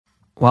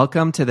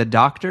Welcome to the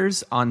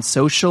Doctors on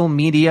Social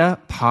Media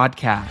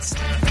podcast.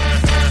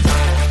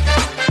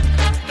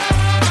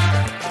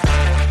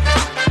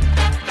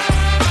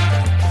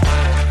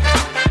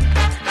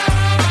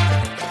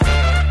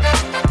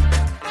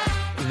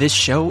 This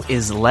show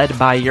is led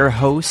by your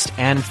host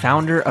and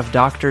founder of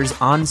Doctors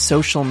on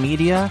Social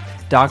Media,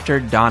 Dr.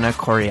 Donna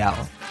Coriel.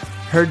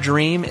 Her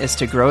dream is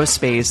to grow a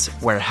space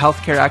where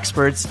healthcare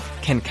experts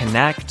can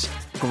connect,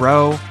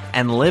 grow,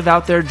 and live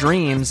out their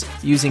dreams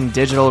using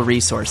digital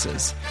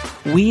resources.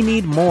 We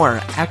need more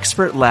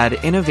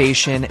expert-led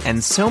innovation, and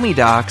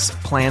SoMeDocs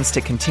plans to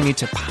continue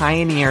to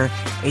pioneer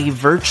a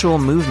virtual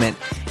movement,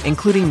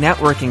 including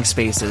networking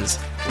spaces,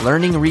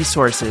 learning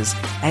resources,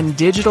 and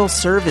digital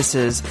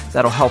services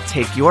that'll help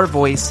take your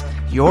voice,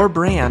 your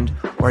brand,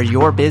 or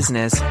your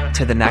business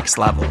to the next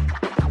level.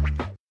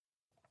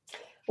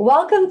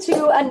 Welcome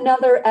to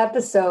another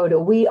episode.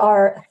 We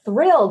are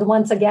thrilled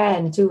once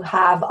again to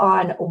have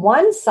on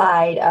one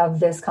side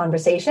of this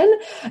conversation,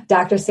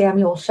 Dr.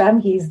 Shem.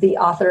 He's the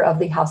author of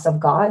The House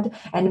of God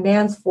and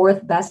Man's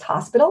Fourth Best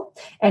Hospital,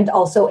 and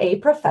also a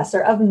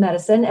professor of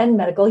medicine and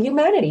medical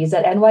humanities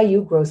at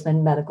NYU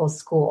Grossman Medical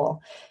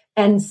School.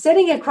 And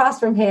sitting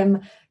across from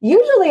him,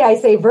 usually I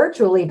say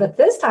virtually, but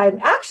this time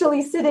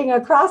actually sitting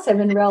across him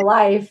in real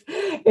life,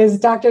 is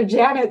Dr.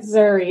 Janet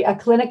Surrey, a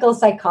clinical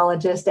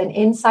psychologist and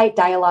insight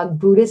dialogue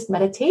Buddhist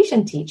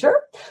meditation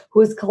teacher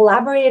who has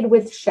collaborated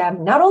with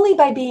Shem not only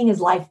by being his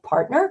life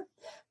partner,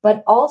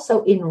 but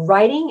also in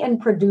writing and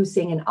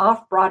producing an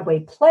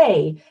off-Broadway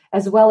play,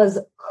 as well as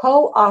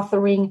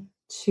co-authoring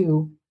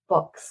 2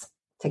 books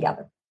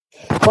together.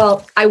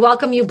 Well, I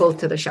welcome you both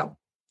to the show.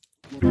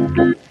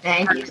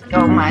 Thank you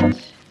so much.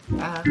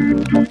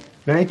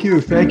 Thank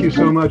you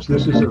so much.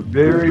 This is a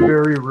very,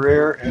 very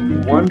rare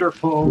and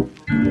wonderful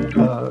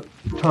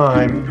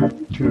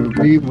time to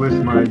be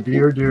with my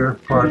dear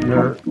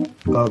partner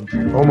of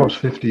almost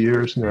 50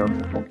 years now,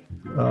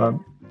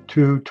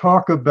 to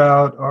talk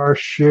about our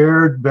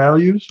shared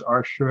values,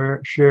 our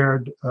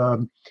shared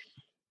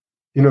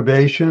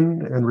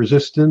innovation and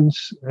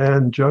resistance,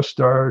 and just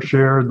our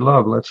shared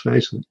love, let's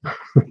face it.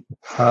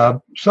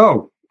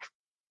 So,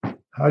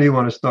 how do you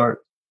want to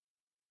start?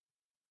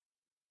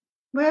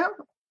 Well,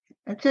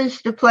 it's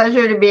just a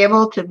pleasure to be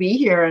able to be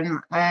here, and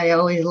I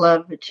always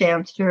love a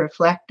chance to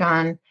reflect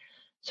on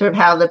sort of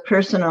how the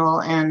personal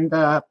and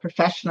the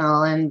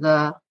professional and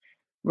the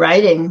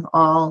writing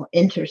all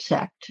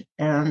intersect.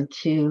 And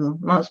to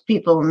most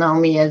people know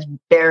me as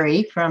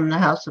Barry from The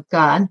House of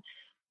God,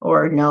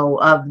 or know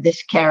of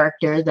this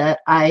character that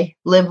I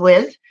live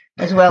with,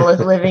 as well as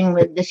living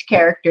with this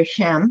character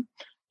Shem,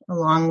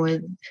 along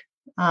with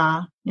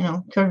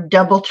sort of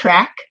double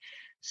track.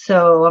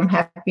 So I'm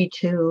happy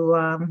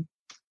to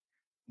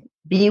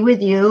be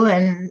with you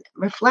and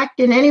reflect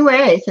in any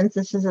way, since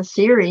this is a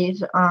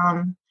series,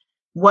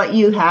 what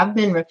you have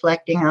been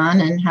reflecting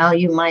on and how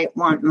you might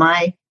want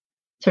my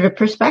sort of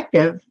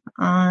perspective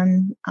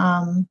on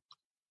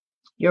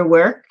your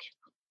work,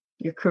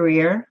 your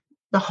career,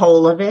 the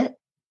whole of it.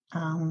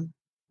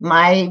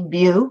 My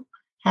view,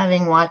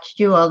 having watched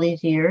you all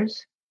these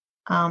years,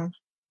 and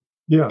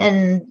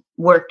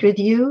worked with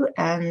you,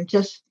 and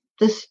just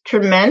this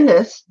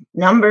tremendous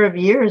number of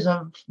years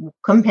of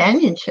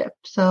companionship.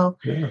 So,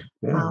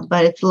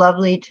 but it's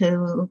lovely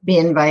to be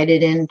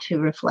invited in to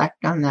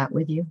reflect on that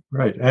with you.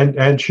 Right.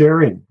 And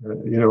sharing,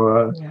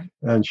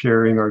 and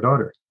sharing our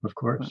daughter, of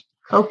course.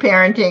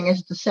 Co-parenting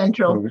is the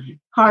central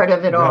part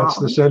of it all. That's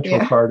the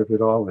central part of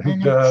it all.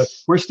 And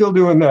we're still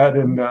doing that.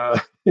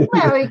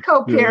 We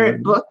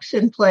co-parent books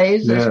and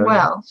plays as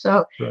well.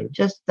 So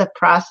just the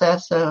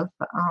process of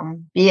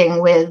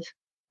being with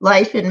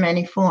life in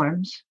many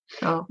forms.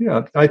 So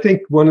I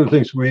think one of the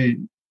things we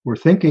were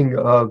thinking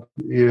of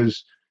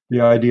is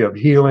the idea of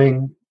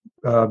healing,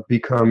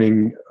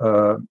 becoming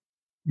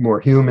more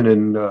human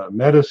in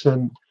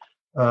medicine,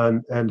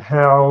 and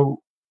how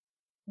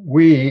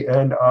we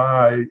and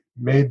I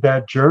made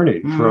that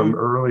journey from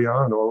early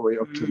on all the way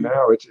up to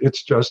now.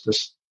 It's just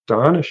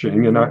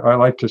astonishing. And I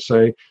like to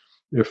say,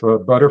 if a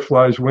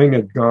butterfly's wing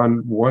had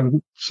gone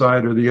one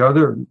side or the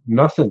other,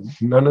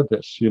 none of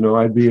this.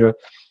 I'd be a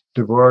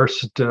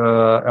divorced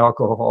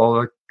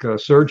alcoholic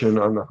surgeon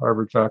on the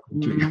Harvard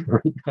faculty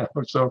right now.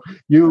 So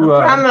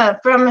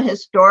from a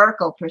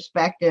historical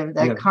perspective,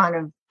 that kind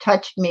of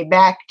touched me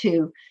back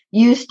to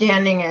you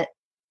standing at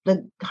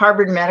the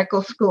Harvard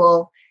Medical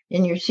School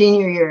in your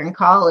senior year in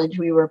college.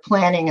 We were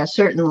planning a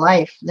certain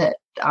life that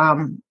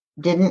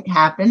didn't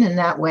happen in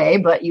that way,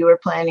 but you were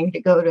planning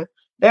to go to,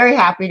 very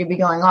happy to be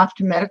going off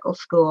to medical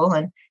school,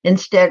 and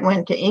instead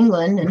went to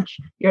England, and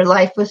your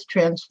life was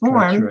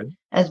transformed,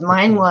 as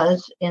mine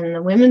was in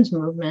the women's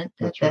movement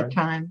at that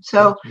time.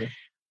 So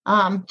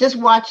just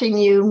watching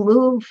you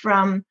move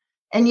from,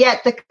 and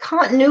yet the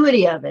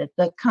continuity of it,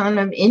 the kind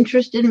of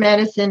interest in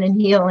medicine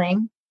and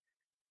healing,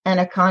 and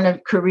a kind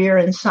of career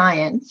in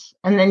science.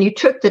 And then you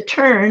took the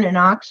turn in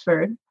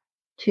Oxford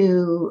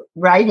to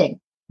writing,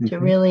 to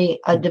really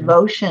a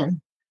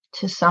devotion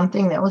to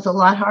something that was a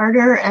lot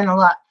harder and a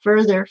lot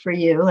further for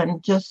you,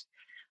 and just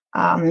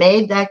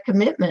made that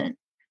commitment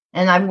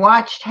And I've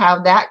watched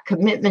how that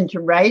commitment to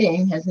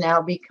writing has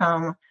now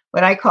become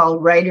what I call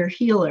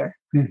writer-healer.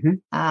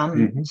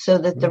 So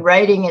that the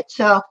writing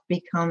itself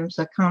becomes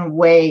a kind of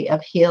way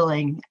of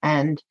healing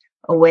and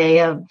a way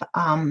of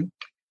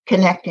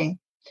connecting.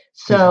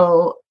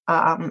 So,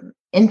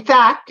 in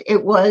fact,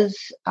 it was,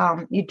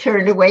 you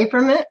turned away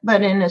from it,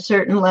 but in a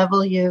certain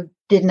level, you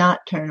did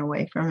not turn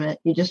away from it.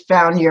 You just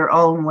found your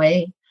own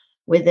way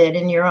with it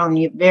in your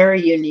own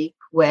very unique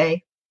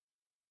way.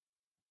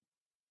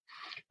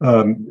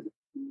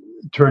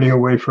 Turning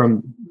away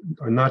from,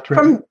 or not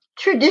from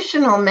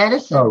traditional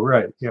medicine. Oh,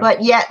 right. Yeah.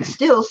 But yet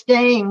still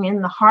staying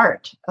in the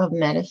heart of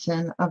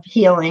medicine, of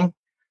healing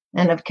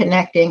and of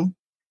connecting,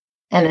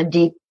 and a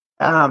deep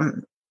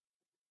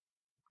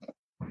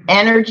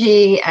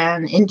energy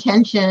and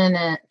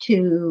intention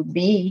to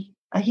be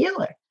a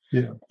healer.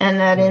 Yeah. And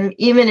that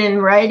even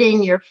in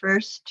writing your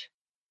first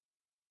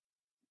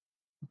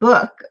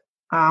book,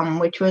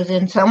 which was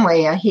in some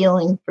way a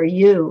healing for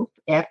you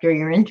after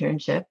your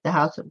internship, The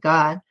House of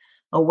God,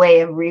 a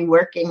way of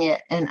reworking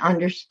it and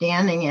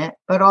understanding it,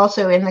 but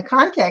also in the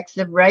context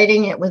of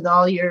writing it with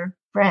all your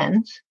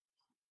friends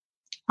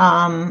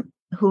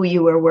who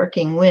you were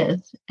working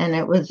with. And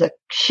it was a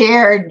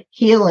shared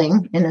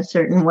healing in a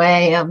certain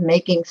way of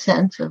making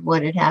sense of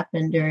what had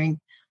happened during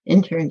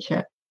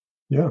internship.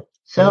 Yeah.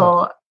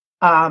 So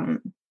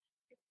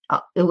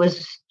it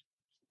was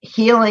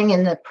healing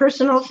in the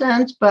personal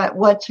sense, but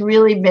what's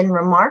really been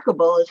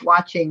remarkable is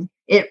watching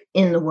it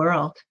in the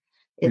world.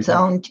 Its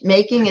own,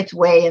 making its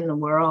way in the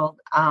world,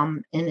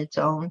 in its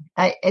own.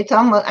 It's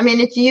almost, I mean,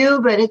 it's you,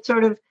 but it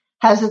sort of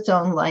has its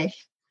own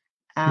life.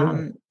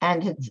 And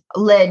it's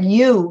led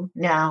you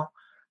now,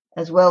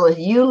 as well as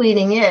you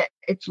leading it,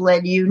 it's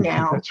led you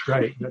now. That's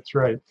right. That's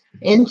right.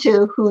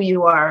 Into who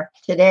you are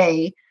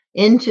today,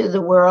 into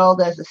the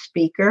world as a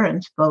speaker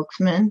and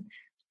spokesman,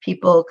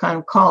 people kind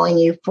of calling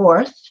you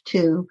forth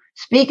to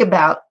speak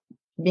about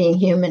being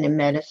human in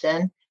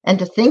medicine and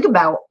to think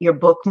about your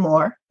book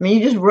more. I mean,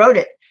 you just wrote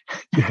it.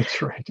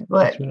 That's right.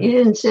 But you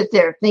didn't sit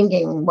there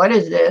thinking, what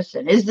is this?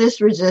 And is this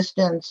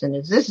resistance? And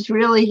is this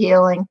really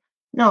healing?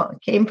 No,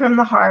 it came from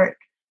the heart.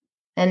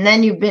 And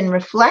then you've been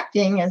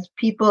reflecting as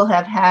people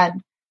have had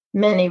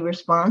many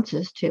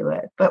responses to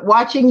it. But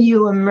watching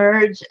you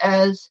emerge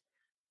as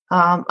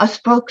a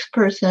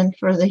spokesperson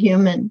for the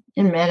human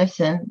in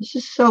medicine, it's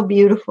just so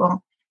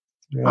beautiful.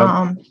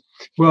 Yeah.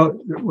 Well,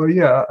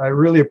 yeah, I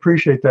really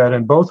appreciate that.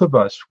 And both of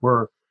us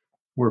were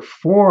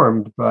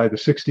formed by the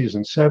 60s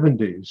and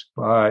 70s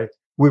by,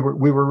 we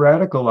were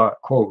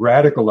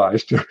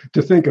radicalized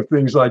to think of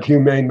things like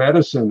humane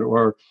medicine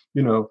or,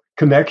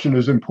 connection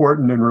is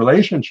important in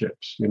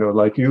relationships,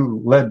 like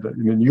you led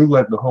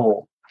the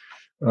whole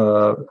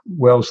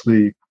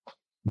Wellesley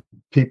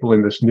people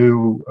in this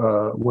new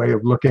way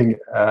of looking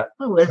at.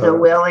 It was a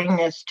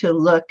willingness to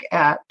look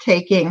at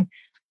taking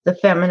the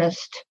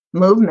feminist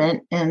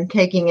movement and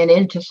taking it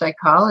into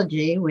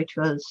psychology, which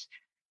was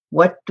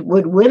what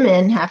would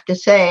women have to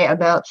say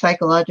about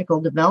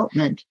psychological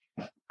development?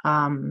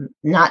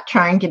 Not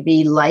trying to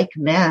be like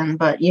men,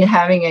 but you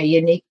having a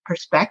unique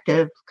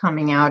perspective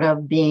coming out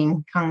of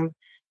being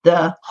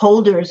the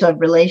holders of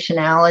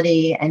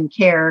relationality and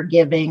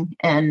caregiving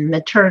and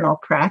maternal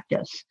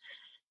practice.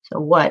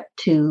 So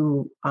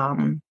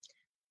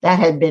that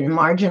had been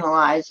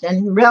marginalized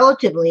and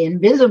relatively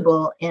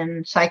invisible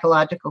in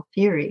psychological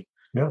theory.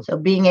 Yeah. So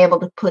being able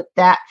to put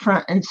that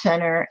front and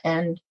center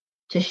and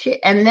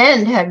and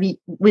then to have you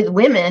with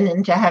women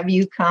and to have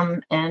you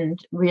come and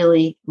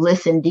really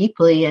listen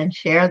deeply and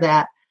share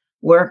that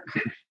work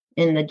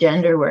in the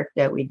gender work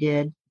that we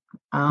did.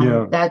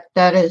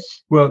 That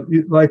is. Well,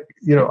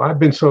 I've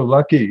been so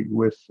lucky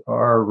with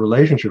our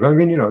relationship. I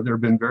mean, there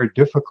have been very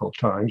difficult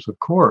times, of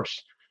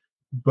course,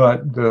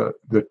 but the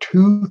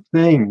two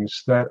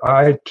things that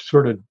I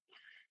sort of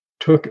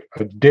took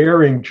a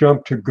daring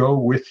jump to go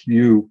with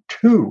you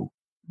to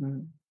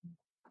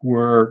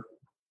were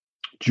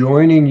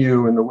joining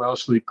you in the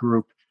Wellesley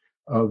group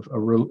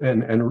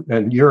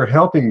and you're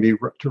helping me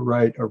to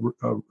write a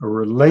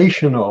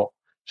relational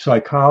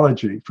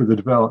psychology for the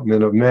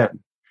development of men,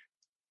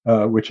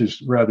 which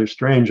is rather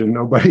strange and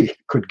nobody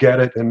could get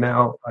it. And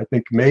now I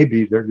think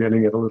maybe they're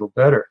getting it a little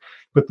better.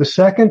 But the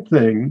second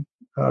thing,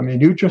 I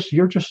mean, you're just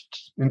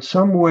in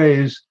some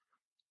ways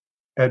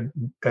at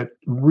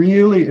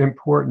really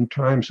important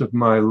times of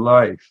my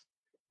life,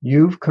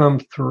 you've come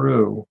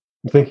through.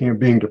 I'm thinking of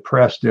being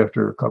depressed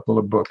after a couple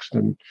of books,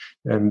 and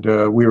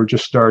we were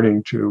just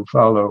starting to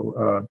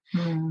follow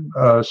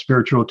a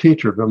spiritual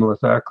teacher, Vimala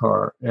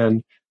Thakkar,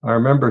 and I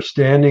remember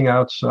standing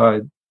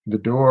outside the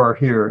door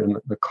here in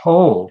the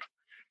cold,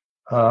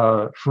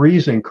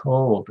 freezing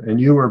cold,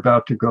 and you were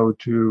about to go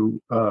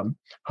to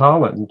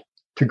Holland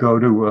to go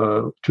to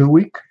a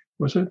 2-week,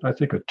 was it? I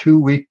think a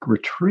 2-week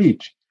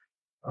retreat,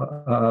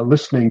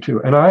 listening to,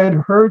 and I had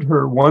heard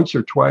her once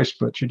or twice,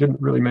 but she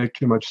didn't really make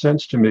too much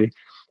sense to me.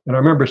 And I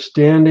remember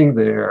standing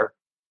there,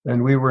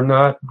 and we were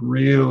not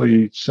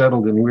really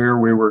settled in where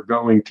we were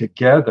going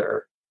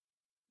together.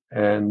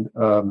 And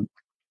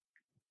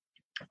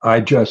I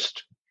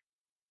just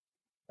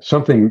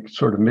something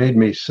sort of made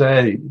me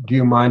say, "Do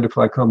you mind if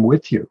I come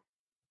with you?"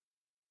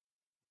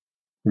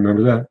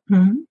 Remember that?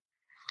 Mm-hmm.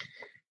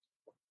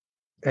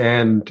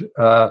 And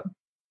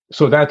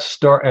so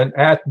and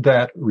at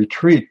that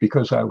retreat,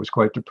 because I was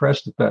quite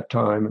depressed at that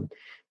time,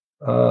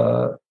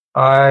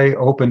 I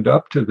opened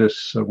up to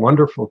this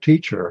wonderful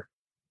teacher,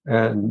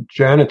 and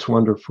Janet's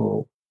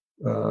wonderful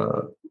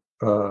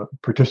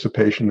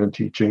participation in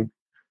teaching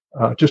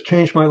just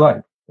changed my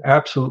life.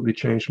 Absolutely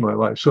changed my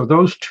life. So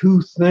those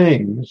two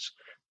things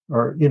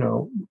are,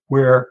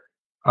 where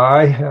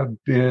I have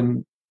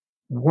been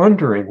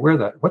wondering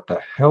what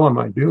the hell am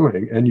I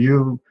doing? And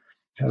you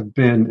have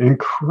been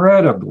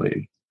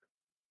incredibly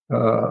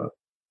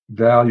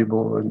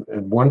valuable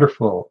and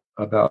wonderful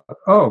about,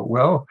 oh,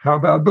 well, how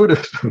about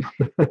Buddhism?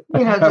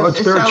 How about This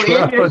is so spirituality?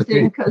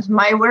 interesting because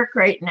my work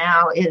right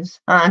now is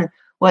on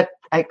what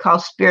I call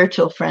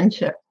spiritual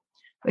friendship,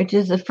 which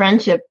is a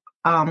friendship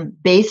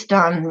based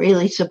on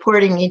really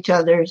supporting each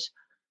other's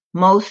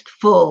most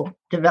full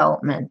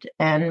development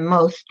and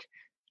most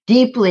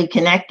deeply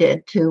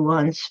connected to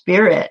one's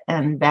spirit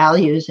and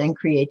values and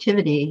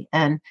creativity.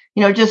 And,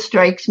 it just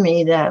strikes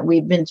me that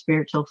we've been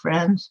spiritual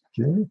friends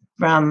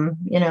from,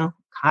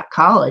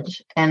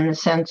 college, and the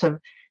sense of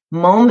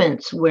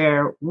moments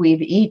where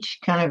we've each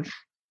kind of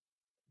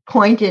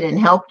pointed and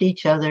helped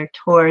each other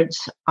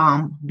towards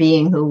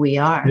being who we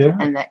are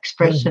and the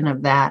expression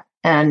of that,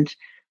 and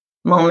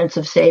moments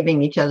of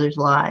saving each other's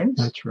lives.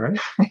 That's right.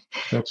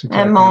 That's exactly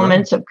and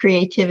moments of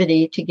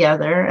creativity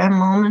together, and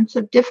moments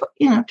of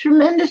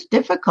tremendous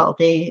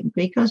difficulty,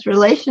 because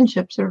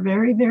relationships are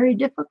very, very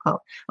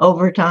difficult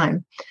over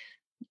time.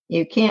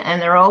 You can't,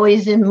 and they're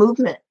always in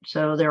movement,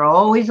 so they're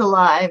always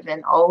alive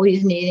and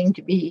always needing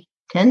to be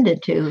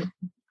tended to.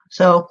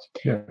 So,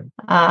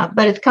 but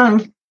it's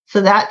kind of, so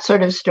that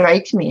sort of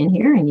strikes me in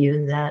hearing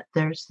you, that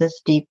there's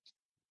this deep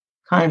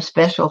kind of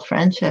special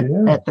friendship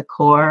at the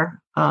core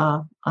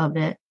of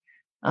it,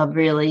 of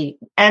really,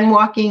 and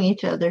walking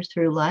each other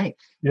through life.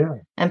 Yeah.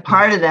 And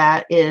part of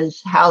that is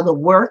how the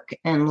work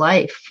and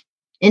life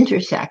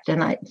intersect.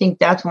 And I think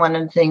that's one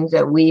of the things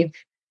that we've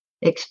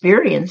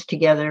experienced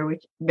together,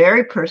 which is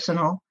very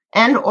personal,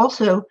 and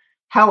also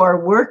how our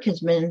work has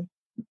been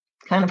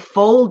kind of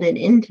folded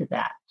into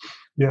that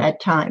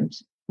at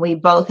times. We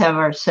both have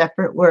our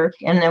separate work,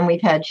 and then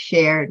we've had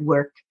shared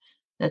work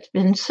that's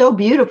been so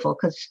beautiful,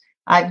 because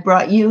I've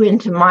brought you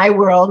into my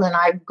world and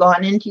I've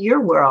gone into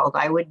your world.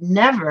 I would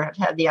never have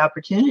had the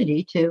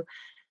opportunity to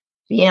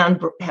be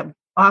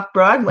off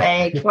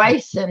Broadway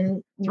twice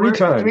and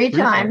three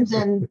times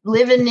and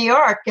live in New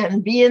York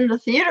and be in the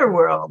theater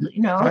world.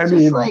 It's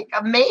just like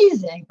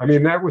amazing. I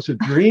mean, that was a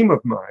dream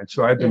of mine.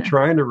 So I've been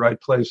trying to write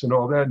plays and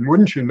all that. And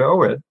wouldn't you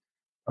know it,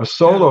 a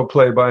solo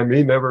play by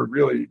me never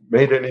really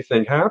made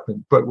anything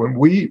happen. But when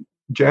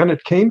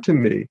Janet came to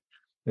me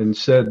and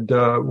said,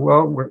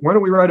 well, why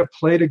don't we write a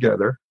play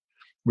together?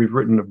 We've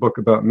written a book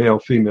about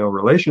male-female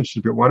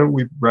relationships, but why don't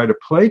we write a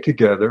play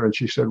together? And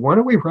she said, why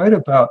don't we write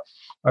about,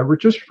 I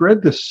just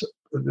read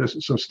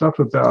some stuff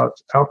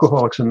about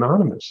Alcoholics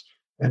Anonymous.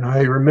 And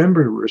I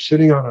remember we were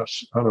sitting on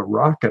a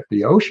rock at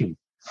the ocean,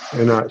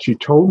 and she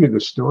told me the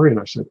story, and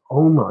I said,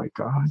 oh my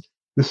God,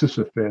 this is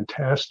a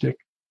fantastic,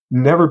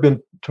 never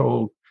been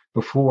told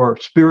before,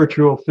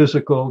 spiritual,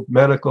 physical,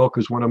 medical,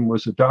 because one of them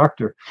was a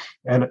doctor.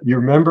 And you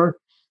remember,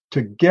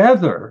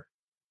 together,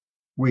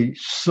 we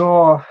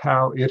saw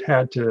how it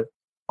had to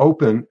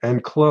open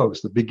and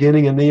close, the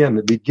beginning and the end.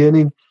 The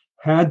beginning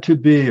had to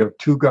be of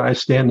two guys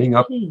standing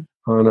up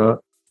on a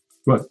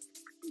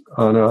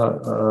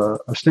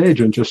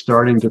stage and just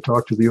starting to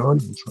talk to the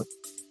audience.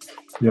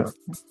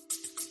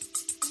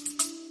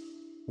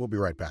 We'll be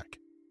right back.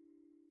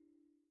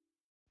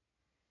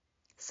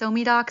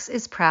 SoMeDocs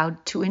is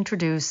proud to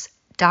introduce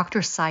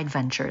Dr. Side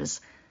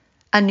Ventures,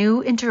 a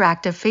new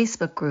interactive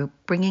Facebook group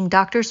bringing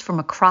doctors from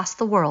across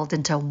the world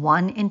into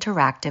one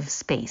interactive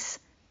space.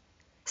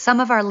 Some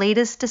of our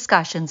latest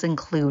discussions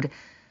include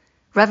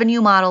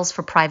revenue models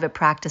for private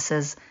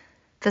practices,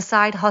 the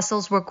side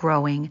hustles we're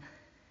growing,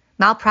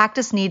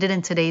 malpractice needed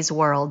in today's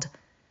world,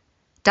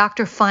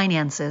 doctor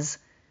finances,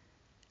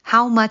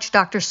 how much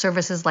doctor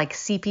services like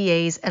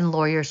CPAs and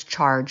lawyers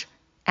charge,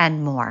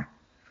 and more.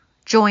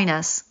 Join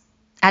us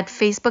at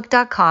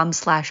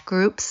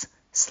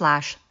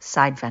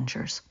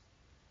facebook.com/groups/sideventures.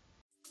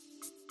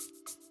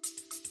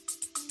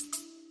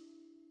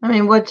 I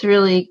mean, what's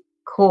really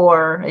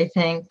core, I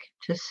think,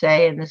 to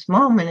say in this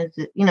moment is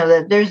that,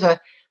 that there's the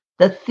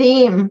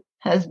theme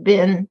has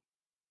been,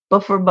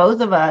 but for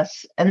both of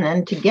us, and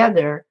then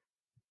together,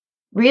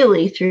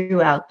 really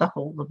throughout the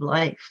whole of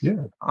life,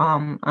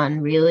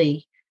 on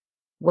really,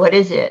 what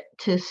is it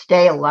to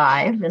stay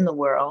alive in the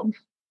world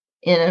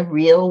in a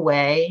real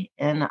way,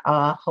 in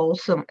a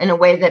wholesome, in a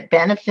way that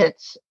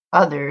benefits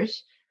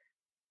others,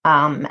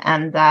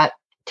 and that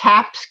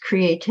taps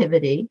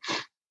creativity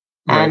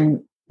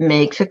and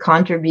makes a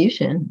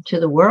contribution to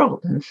the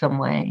world in some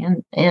way.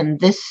 And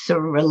this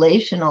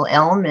relational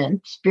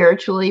element,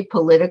 spiritually,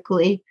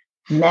 politically,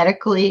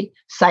 medically,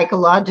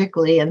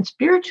 psychologically, and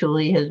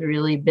spiritually, has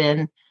really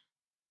been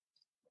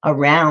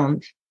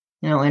around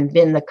and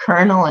been the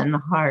kernel and the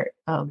heart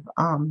of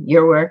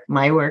your work,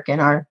 my work,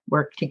 and our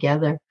work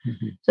together.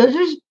 Mm-hmm. So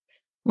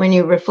when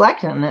you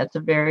reflect on that, it's a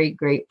very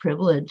great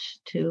privilege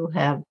to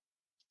have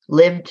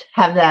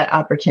that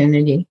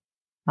opportunity,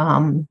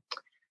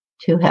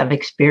 to have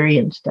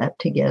experienced that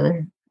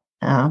together.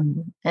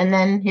 And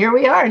then here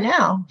we are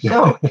now.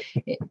 So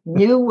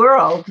new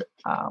world,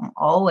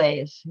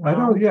 always. I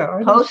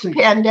don't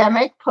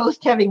Post-pandemic,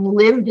 post having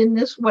lived in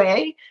this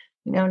way,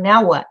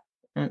 now what?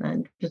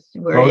 And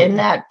we're in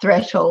that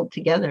threshold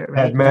together,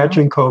 right? Had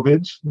matching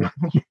COVIDs.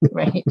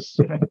 Right.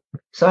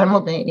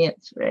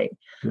 Simultaneous, right?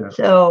 Yeah.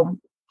 So,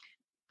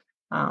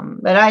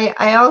 but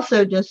I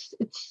also just,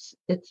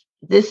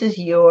 this is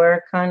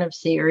your kind of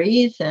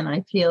series, and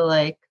I feel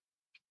like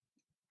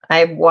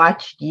I've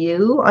watched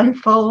you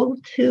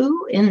unfold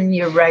too in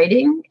your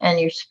writing and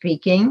your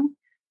speaking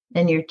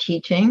and your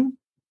teaching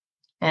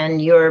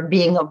and your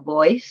being a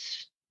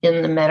voice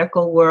in the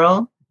medical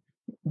world,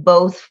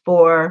 both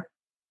for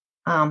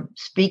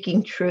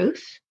speaking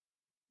truth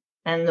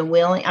and the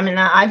willing. I mean,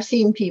 I've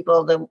seen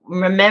people that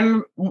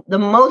remember the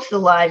most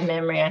alive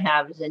memory I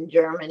have is in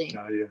Germany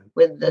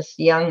with this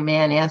young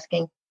man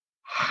asking,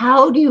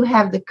 how do you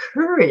have the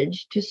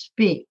courage to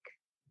speak?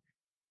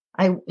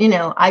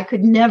 I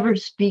could never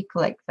speak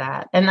like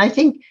that. And I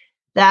think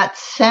that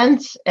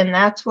sense, and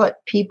that's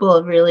what people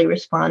have really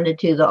responded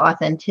to, the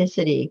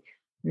authenticity,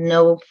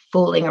 no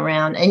fooling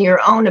around, and your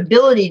own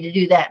ability to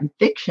do that in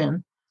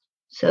fiction,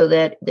 so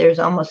that there's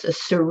almost a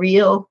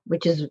surreal,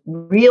 which is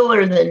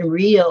realer than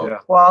real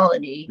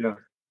quality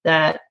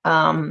that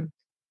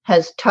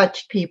has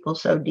touched people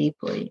so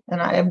deeply. And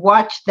I've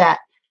watched that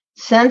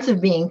sense of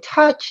being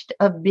touched,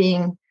 of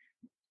being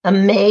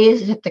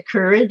amazed at the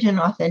courage and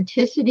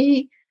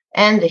authenticity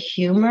and the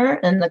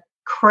humor and the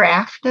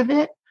craft of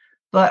it,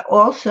 but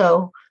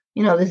also,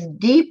 this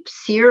deep,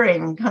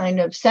 searing kind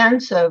of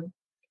sense of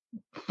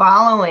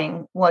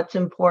following what's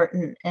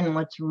important and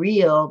what's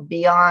real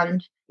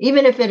beyond,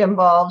 even if it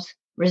involves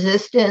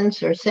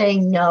resistance or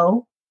saying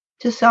no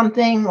to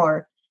something,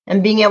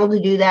 and being able to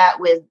do that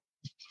with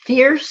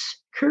fierce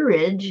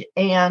courage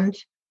and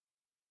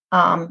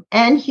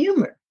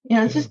humor.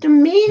 It's just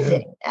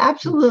amazing,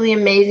 absolutely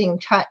amazing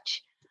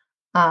touch.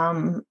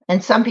 And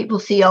some people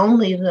see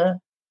only the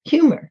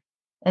humor,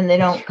 and they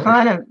don't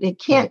they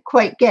can't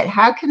quite get,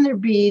 how can there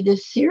be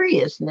this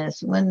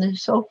seriousness when they're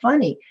so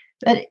funny?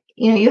 But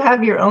you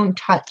have your own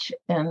touch,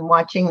 and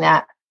watching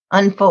that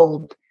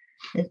unfold,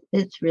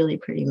 it's really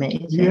pretty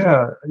amazing.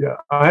 Yeah.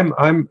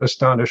 I'm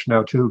astonished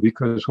now too,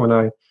 because when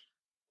I,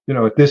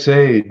 at this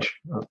age,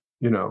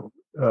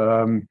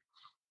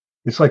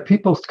 it's like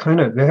people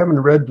they haven't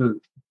read the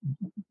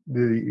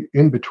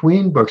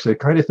in-between books. They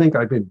kind of think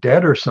I've been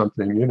dead or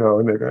something,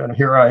 and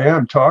here I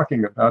am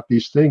talking about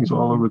these things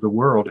all over the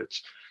world.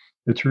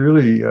 It's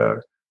really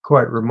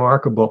quite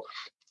remarkable.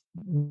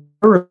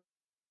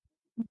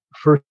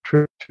 First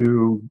trip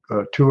to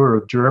a tour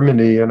of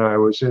Germany, and I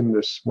was in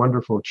this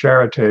wonderful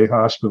Charité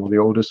hospital, the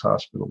oldest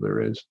hospital there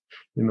is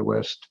in the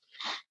West.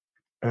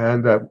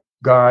 And that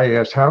guy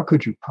asked, how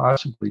could you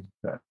possibly do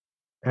that?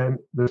 And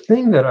the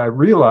thing that I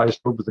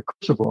realized over the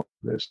course of all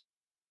this,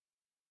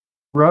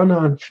 run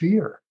on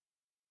fear.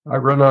 I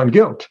run on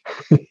guilt.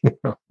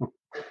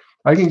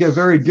 I can get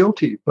very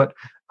guilty, but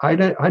I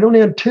don't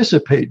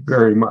anticipate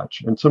very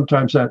much. And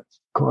sometimes that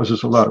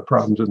causes a lot of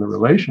problems in the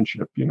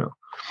relationship,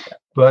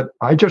 But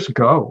I just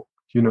go,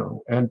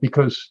 and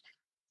because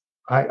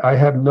I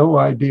have no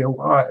idea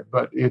why,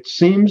 but it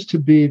seems to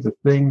be the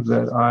thing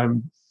that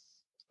I'm,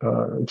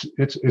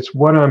 it's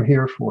what I'm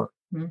here for.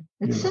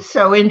 It's just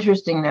so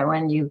interesting that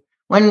when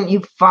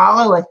you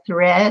follow a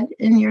thread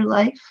in your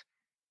life,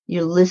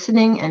 you're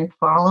listening and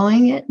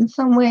following it in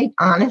some way,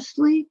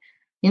 honestly.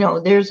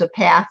 There's a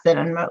path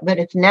but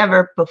it's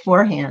never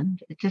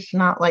beforehand. It's just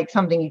not like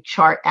something you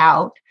chart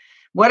out.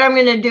 What I'm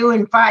going to do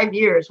in 5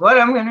 years, what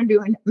I'm going to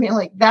do.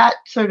 Like that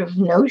sort of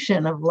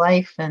notion of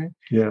life. And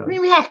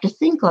we have to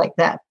think like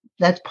that.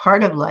 That's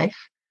part of life.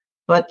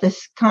 But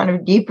this kind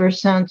of deeper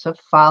sense of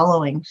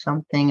following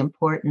something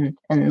important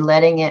and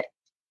letting it.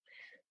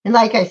 And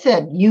like I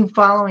said, you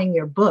following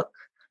your book.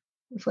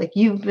 It's like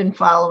you've been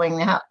following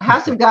the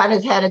House of God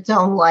has had its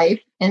own life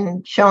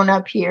and shown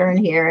up here and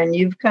here, and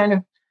you've kind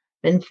of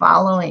been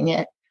following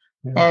it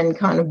and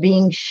kind of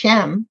being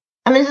Shem.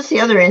 This is the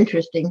other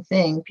interesting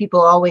thing.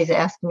 People always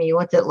ask me,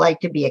 what's it like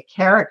to be a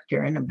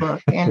character in a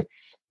book? And,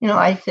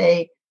 I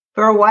say,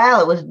 for a while,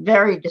 it was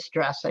very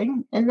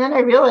distressing. And then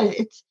I realized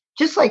it's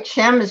just like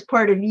Shem is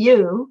part of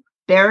you.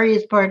 Barry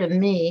is part of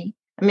me.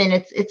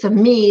 It's a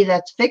me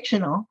that's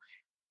fictional.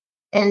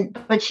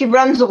 But she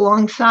runs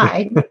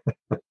alongside.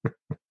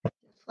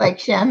 Like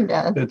Shem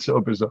does. It's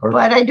so bizarre.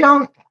 But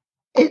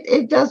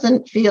it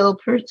doesn't feel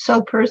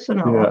so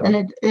personal. Yeah.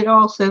 And it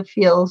also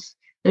feels,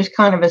 there's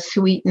kind of a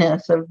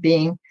sweetness of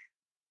being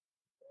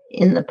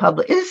in the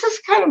public. This is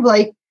kind of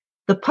like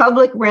the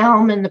public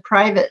realm and the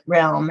private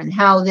realm and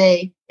how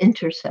they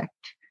intersect.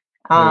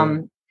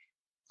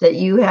 That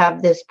you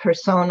have this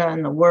persona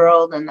in the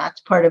world, and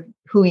that's part of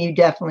who you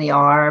definitely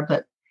are.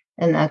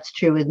 And that's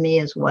true with me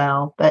as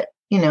well. But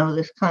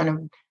this kind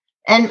of,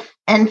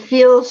 and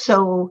feels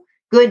so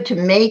good to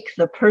make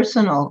the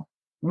personal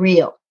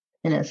real,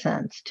 in a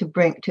sense, to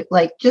bring to,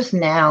 like, just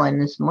now in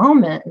this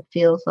moment, it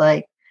feels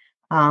like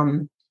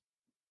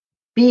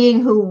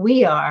being who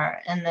we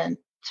are, and then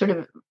sort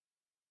of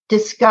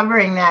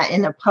discovering that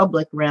in the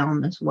public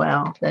realm as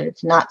well, that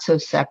it's not so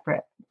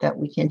separate, that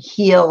we can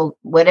heal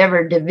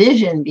whatever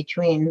division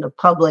between the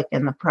public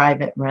and the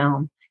private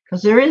realm,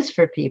 because there is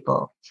for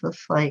people. So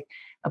it's like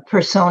a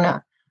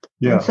persona.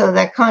 Yeah. And so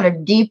that kind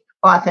of deep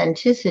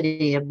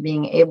authenticity of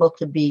being able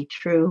to be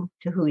true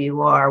to who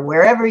you are,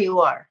 wherever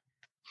you are.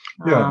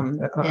 Yeah.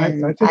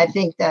 I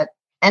think that,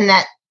 and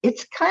that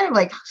it's kind of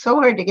like so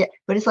hard to get,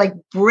 but it's like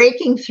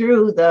breaking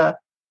through the,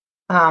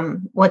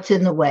 what's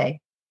in the way.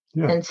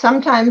 Yeah. And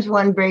sometimes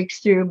one breaks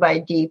through by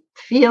deep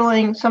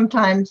feeling.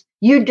 Sometimes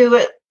you do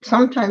it,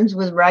 sometimes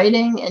with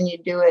writing, and you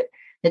do it.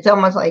 It's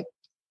almost like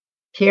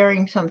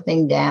tearing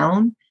something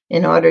down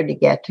in order to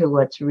get to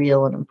what's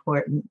real and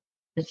important.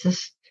 It's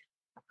just,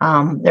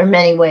 there are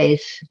many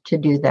ways to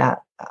do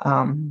that,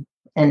 and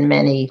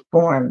many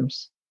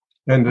forms.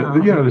 And,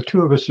 the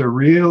two of us are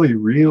really,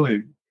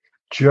 really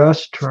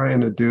just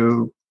trying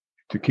to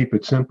keep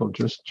it simple,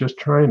 just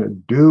trying to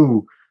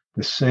do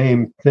the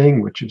same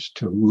thing, which is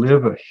to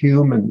live a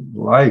human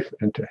life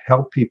and to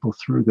help people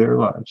through their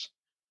lives.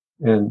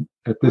 And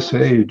at this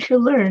age, to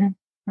learn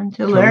and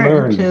to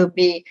learn, to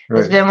be, right,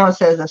 as Vimo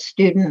says, a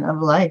student of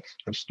life.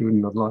 A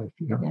student of life.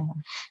 Yeah.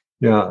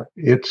 Yeah.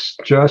 It's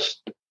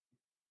just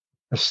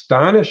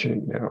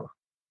astonishing now.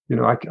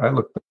 I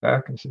look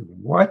back and say,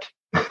 what?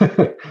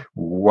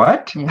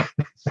 What? Yeah.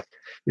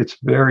 It's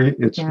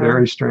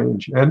very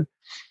strange. And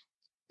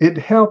it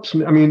helps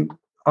me. I mean,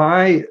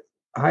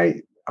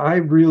 I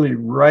really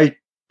write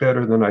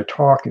better than I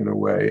talk, in a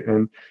way.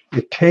 And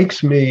it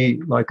takes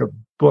me like a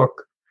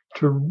book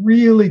to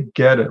really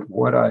get at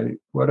what I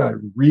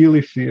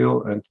really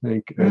feel and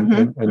think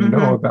and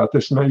know about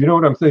this. Now, you know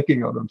what I'm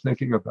thinking of? I'm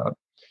thinking about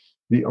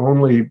the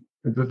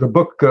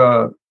book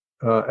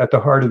At the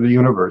Heart of the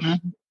Universe,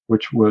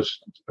 which was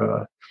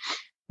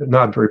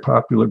not a very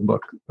popular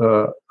book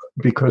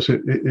because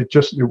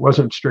it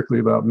wasn't strictly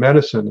about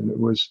medicine, and it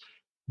was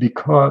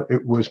because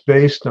it was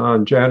based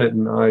on Janet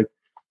and I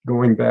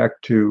going back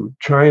to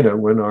China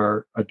when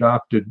our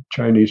adopted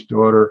Chinese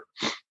daughter,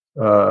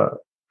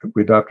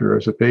 we adopted her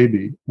as a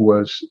baby,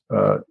 was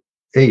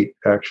 8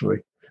 actually,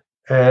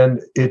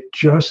 and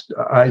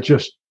I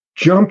just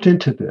jumped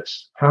into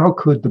this. How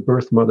could the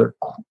birth mother,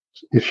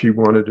 if she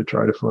wanted to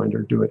try to find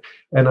her, do it?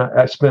 And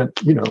I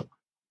spent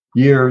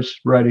years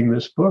writing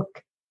this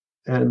book,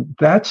 and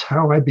that's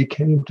how I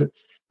came to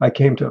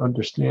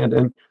understand.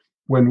 And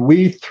when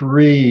we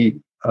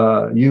three,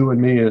 you and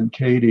me and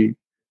Katie,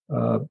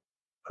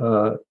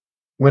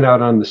 went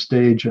out on the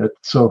stage at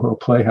Soho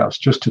Playhouse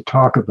just to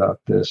talk about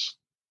this,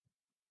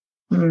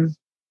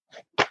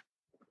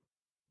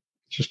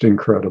 just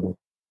incredible.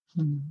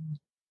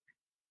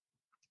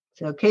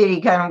 So Katie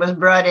kind of was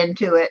brought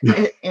into it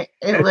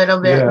a little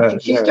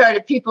bit. Yeah,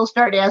 people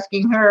started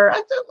asking her,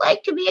 "I'd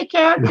like to be a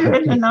character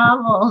in the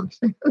novel."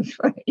 It was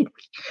like,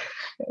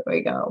 there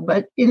we go.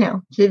 But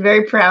she's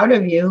very proud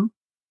of you.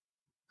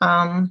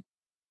 And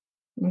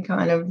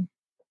kind of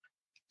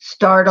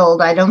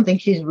startled. I don't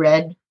think she's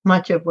read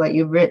much of what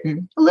you've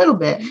written. A little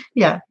bit,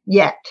 yeah.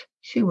 Yet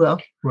she will.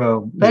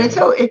 Well, but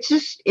it's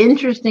just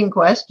interesting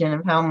question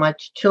of how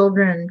much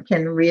children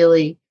can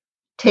really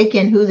take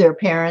in who their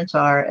parents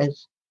are,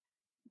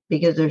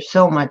 because there's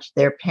so much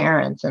their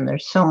parents, and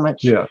there's so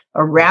much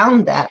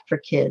around that for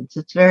kids.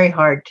 It's very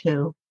hard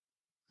to,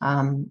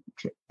 and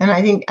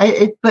I think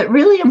but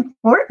really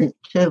important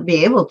to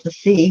be able to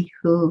see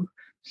who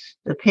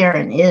the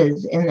parent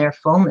is in their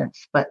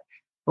fullness. But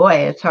boy,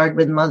 it's hard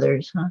with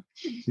mothers, huh?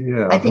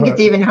 Yeah, I think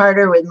it's even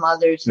harder with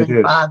mothers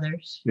than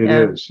fathers. It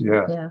is.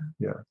 Yeah.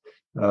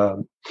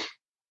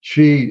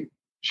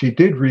 She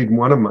did read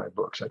one of my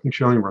books. I think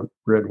she only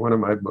read one of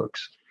my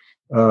books,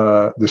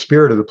 The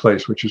Spirit of the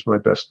Place, which is my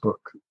best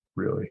book,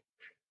 really.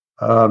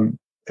 So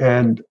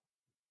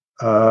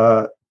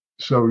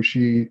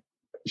she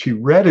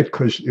read it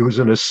because it was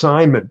an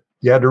assignment.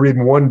 You had to read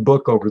one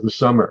book over the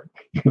summer.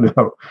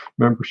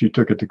 Remember, she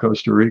took it to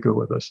Costa Rica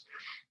with us.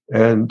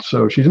 And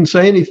so she didn't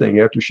say anything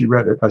after she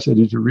read it. I said,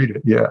 "Did you read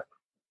it?" "Yeah."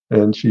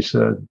 And she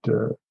said,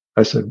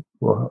 I said,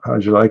 "Well,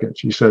 how'd you like it?"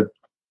 She said,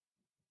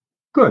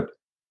 "Good."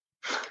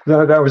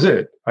 That was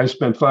it. I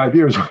spent 5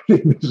 years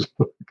reading this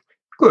book.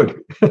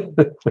 Good.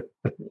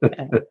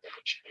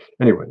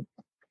 Anyway,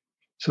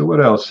 so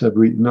what else have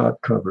we not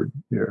covered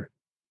here?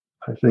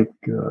 I think,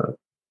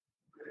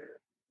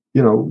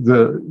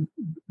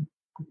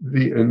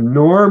 the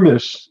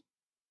enormous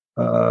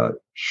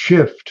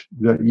shift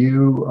that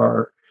you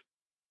are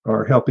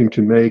helping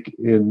to make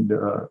in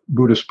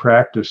Buddhist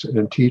practice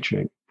and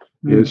teaching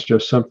is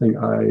just something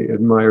I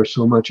admire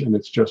so much, and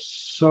it's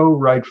just so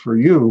right for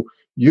you.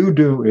 You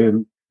do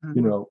in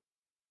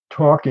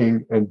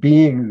talking and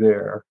being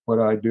there what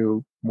I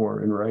do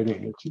more in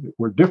writing.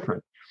 We're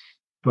different,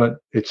 but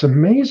it's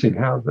amazing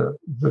how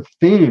the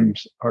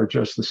themes are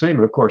just the same.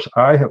 And of course,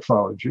 I have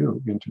followed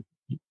you into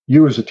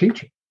you as a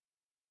teacher.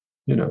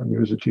 You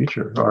as a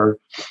teacher are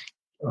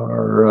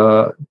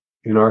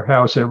in our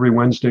house every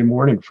Wednesday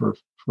morning for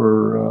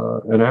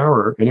an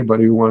hour.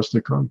 Anybody who wants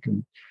to come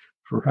can.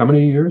 For how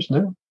many years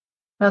now?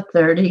 About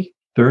 30.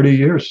 30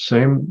 years.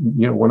 Same,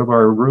 one of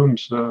our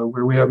rooms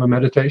where we have a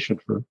meditation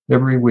for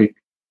every week.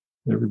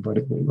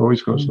 Everybody, it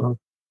always goes on.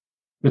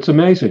 It's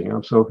amazing.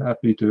 I'm so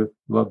happy to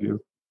love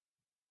you.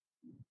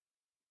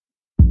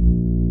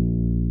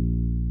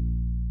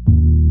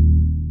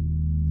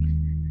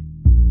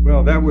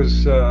 Well, that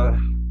was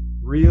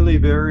really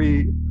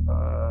very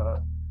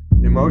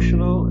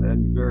emotional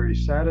and very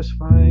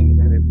satisfying,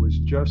 and it was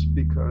just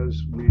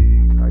because we,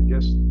 I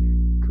guess,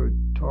 could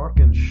talk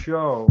and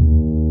show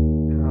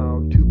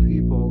how two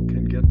people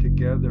can get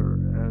together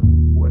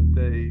and what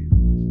they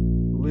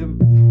live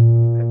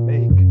and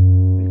make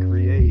and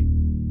create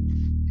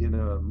in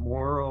a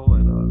moral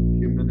and a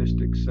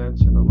humanistic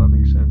sense and a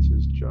loving sense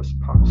is just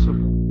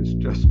possible. It's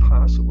just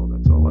possible.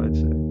 That's all I'd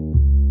say.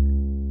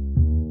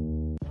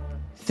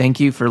 Thank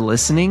you for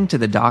listening to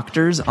the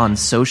Doctors on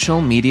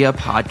Social Media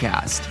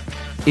podcast.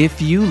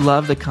 If you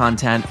love the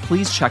content,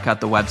 please check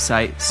out the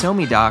website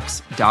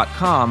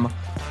somidocs.com,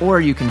 or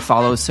you can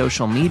follow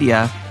social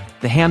media.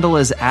 The handle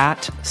is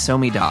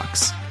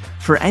 @somidocs.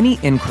 For any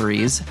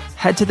inquiries,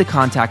 head to the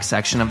contact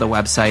section of the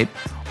website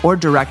or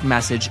direct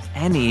message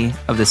any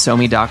of the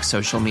SomiDocs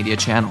social media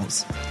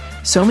channels.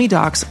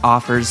 SomiDocs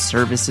offers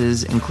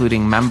services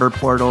including member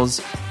portals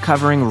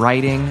covering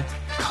writing,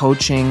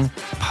 coaching,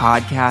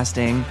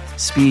 podcasting,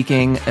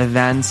 speaking,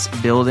 events,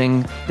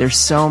 building. There's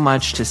so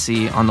much to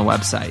see on the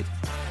website.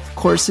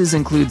 Courses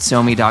include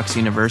SomiDocs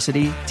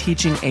University,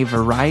 teaching a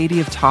variety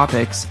of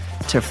topics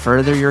to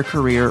further your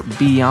career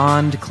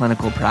beyond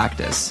clinical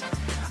practice.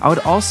 I would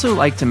also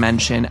like to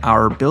mention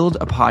our Build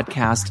a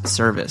Podcast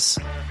service.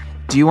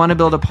 Do you want to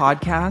build a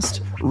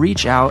podcast?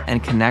 Reach out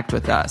and connect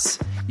with us.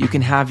 You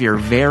can have your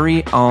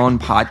very own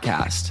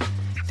podcast.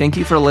 Thank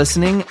you for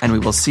listening, and we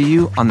will see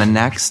you on the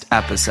next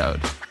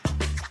episode.